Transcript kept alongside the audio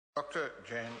Dr.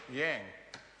 Jane Yang.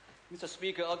 Mr.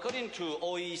 Speaker, according to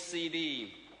OECD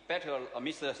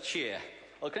Mr. Chair,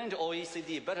 according to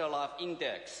OECD Better Life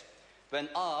Index, when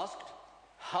asked,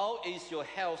 how is your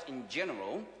health in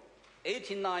general,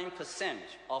 89%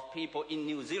 of people in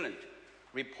New Zealand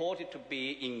reported to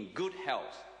be in good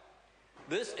health.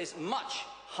 This is much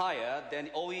higher than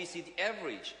the OECD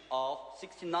average of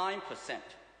 69%.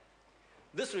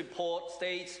 This report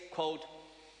states, quote,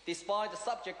 despite the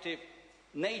subjective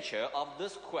nature of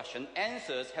this question,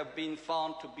 answers have been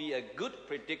found to be a good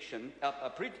predicator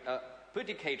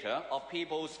of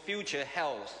people's future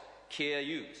health care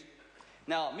use.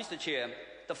 Now, Mr. Chair,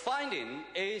 the finding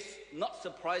is not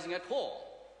surprising at all.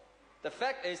 The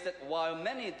fact is that while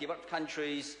many developed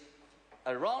countries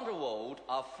around the world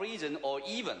are freezing or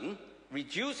even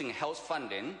reducing health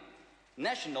funding,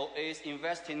 National is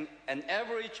investing an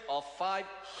average of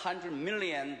 $500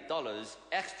 million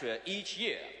extra each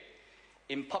year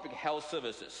in public health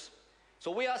services.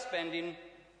 So we are spending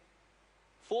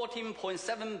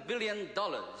 $14.7 billion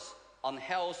on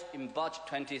health in budget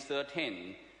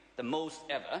 2013, the most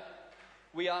ever.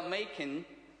 We are making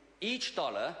each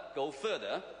dollar go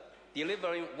further,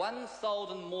 delivering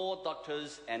 1,000 more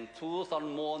doctors and 2,000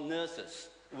 more nurses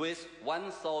with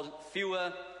 1,000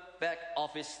 fewer back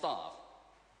office staff.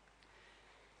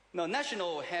 Now,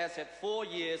 National has had 4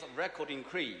 years of record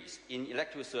increase in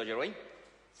elective surgery.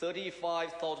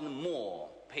 35,000 more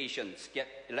patients get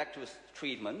elective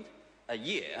treatment a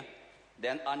year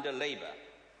than under Labour.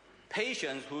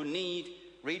 Patients who need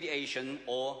radiation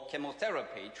or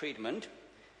chemotherapy treatment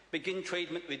begin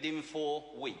treatment within 4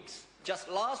 weeks. Just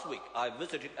last week, I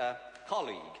visited a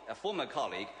former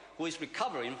colleague, who is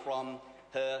recovering from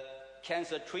her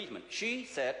cancer treatment. She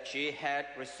said she had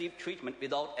received treatment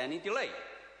without any delay.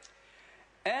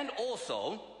 And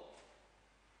also,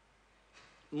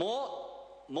 more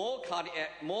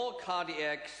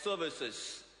cardiac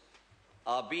services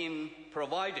are being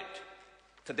provided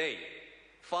today,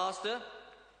 faster,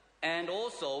 and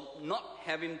also not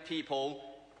having people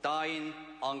dying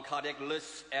on cardiac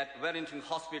lists at Wellington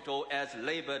Hospital as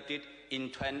Labour did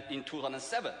in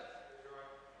 2007.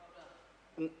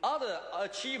 Other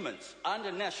achievements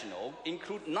under National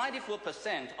include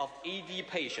 94% of ED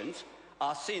patients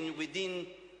are seen within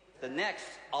the next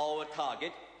hour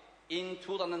target. In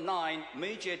 2009,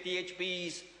 major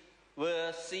DHBs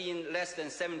were seeing less than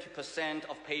 70%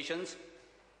 of patients,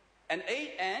 and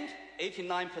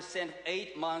 89% of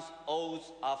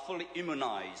 8-month-olds are fully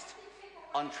immunized,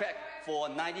 on track for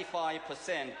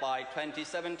 95% by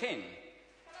 2017.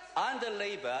 Under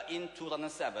Labour in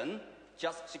 2007,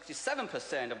 just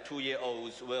 67% of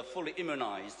 2-year-olds were fully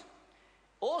immunized.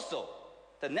 Also,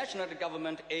 the national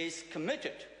government is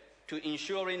committed to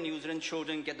ensuring New Zealand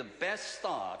children get the best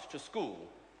start to school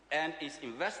and is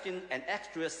investing an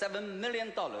extra $7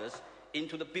 million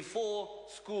into the Before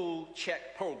School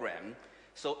Check program,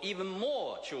 so even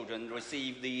more children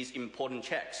receive these important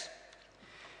checks.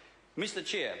 Mr.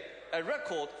 Chair, a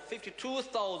record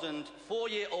 52,000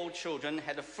 4-year-old children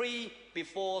had a free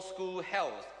before-school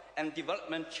health and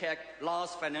development check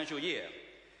last financial year.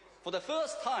 For the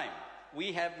first time,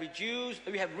 we have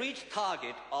reached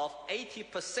target of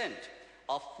 80%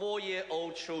 of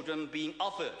 4-year-old children being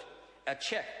offered a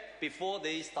check before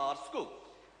they start school.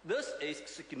 This is a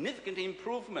significant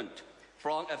improvement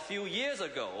from a few years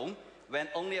ago, when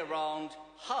only around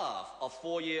half of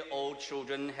 4-year-old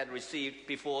children had received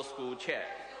before-school check.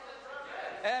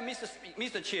 And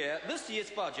Mr. Chair, this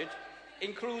year's budget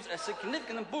includes a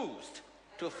significant boost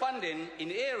to funding in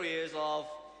the areas of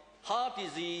heart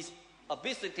disease,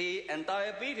 obesity and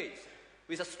diabetes,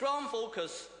 with a strong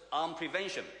focus on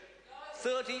prevention.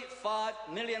 $35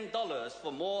 million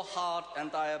for more heart and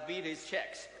diabetes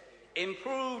checks,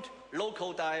 improved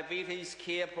local diabetes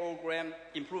care program,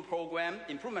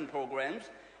 improvement programs,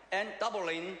 and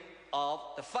doubling of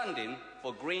the funding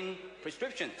for green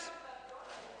prescriptions.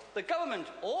 The government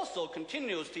also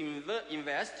continues to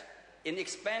invest in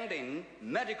expanding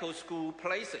medical school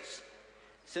places.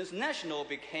 Since National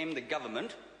became the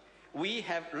government, we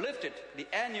have lifted the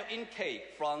annual intake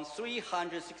from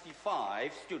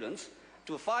 365 students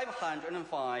to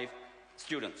 505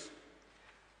 students.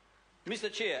 Mr.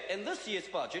 Chair, in this year's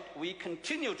budget, we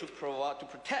continue to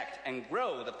protect and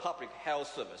grow the public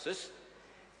health services.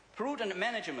 Prudent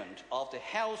management of the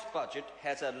health budget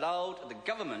has allowed the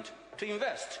government to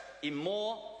invest in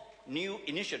more new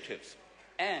initiatives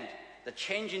and the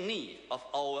changing need of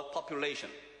our population.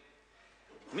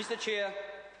 Mr. Chair,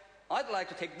 I'd like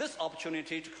to take this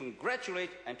opportunity to congratulate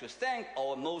and to thank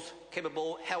our most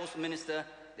capable Health Minister,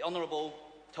 the Honourable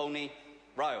Tony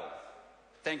Ryle.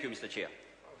 Thank you, Mr. Chair.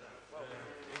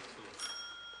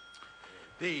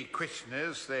 The question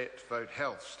is that vote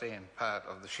health stand part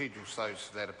of the schedule. Those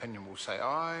of that opinion will say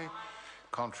aye.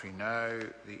 Contrary, no.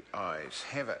 The ayes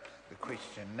have it. The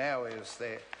question now is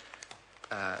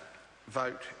that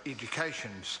vote education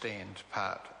stand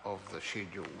part of the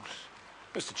schedules.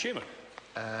 Mr. Chairman.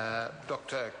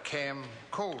 Dr. Cam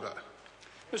Calder.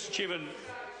 Mr. Chairman,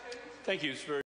 thank you. It's very